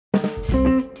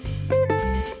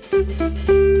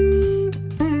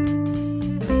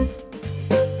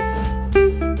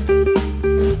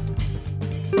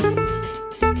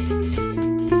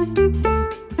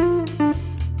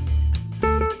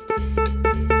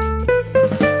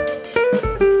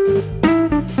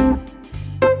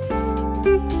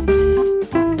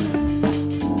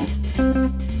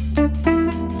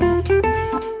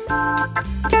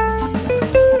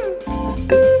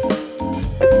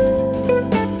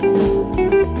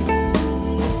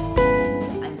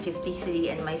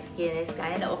And my skin is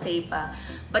kind of okay pa.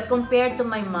 But compared to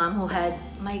my mom who had,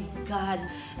 my God,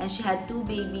 and she had 2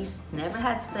 babies, never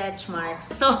had stretch marks.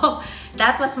 So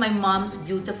that was my mom's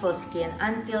beautiful skin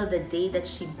until the day that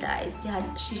she died.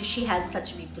 She had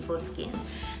such beautiful skin.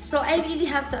 So I really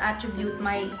have to attribute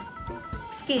my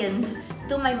skin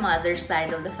to my mother's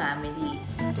side of the family.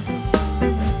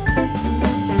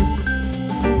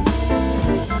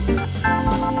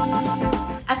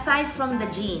 Aside from the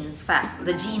gene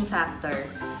factor,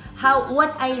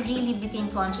 what I really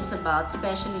became conscious about,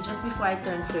 especially just before I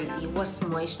turned 30, was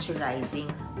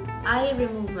moisturizing. I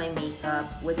remove my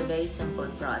makeup with a very simple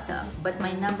product, but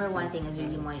my #1 thing is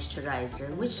really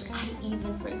moisturizer, which I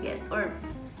even forget or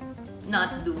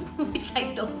not do, which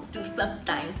I don't do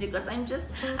sometimes because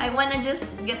I wanna just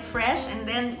get fresh and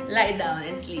then lie down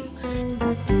and sleep.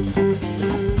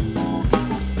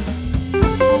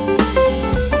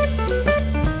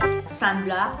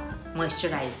 Sunblock,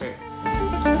 moisturizer.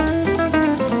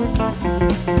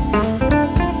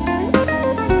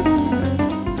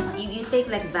 You take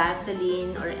like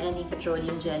Vaseline or any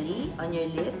petroleum jelly on your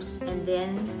lips, and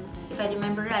then, if I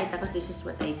remember right, tapos this is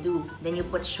what I do, then you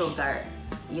put sugar.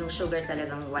 Yung sugar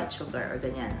talagang white sugar or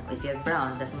ganyan. If you have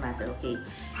brown, doesn't matter, okay?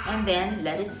 And then,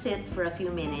 let it sit for a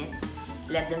few minutes.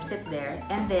 Let them sit there.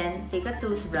 And then, take a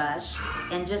toothbrush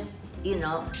and just, you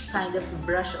know, kind of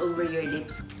brush over your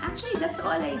lips. Actually, that's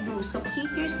all I do. So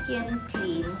keep your skin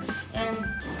clean and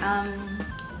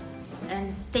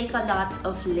take a lot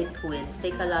of liquids,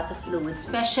 take a lot of fluids,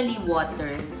 especially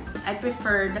water. I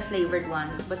prefer the flavored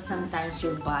ones, but sometimes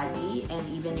your body and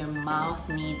even your mouth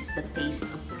needs the taste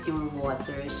of pure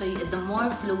water. So the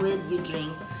more fluid you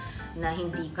drink na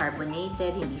hindi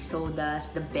carbonated, hindi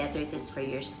sodas, the better it is for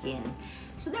your skin.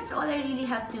 So that's all I really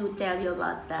have to tell you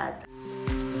about that.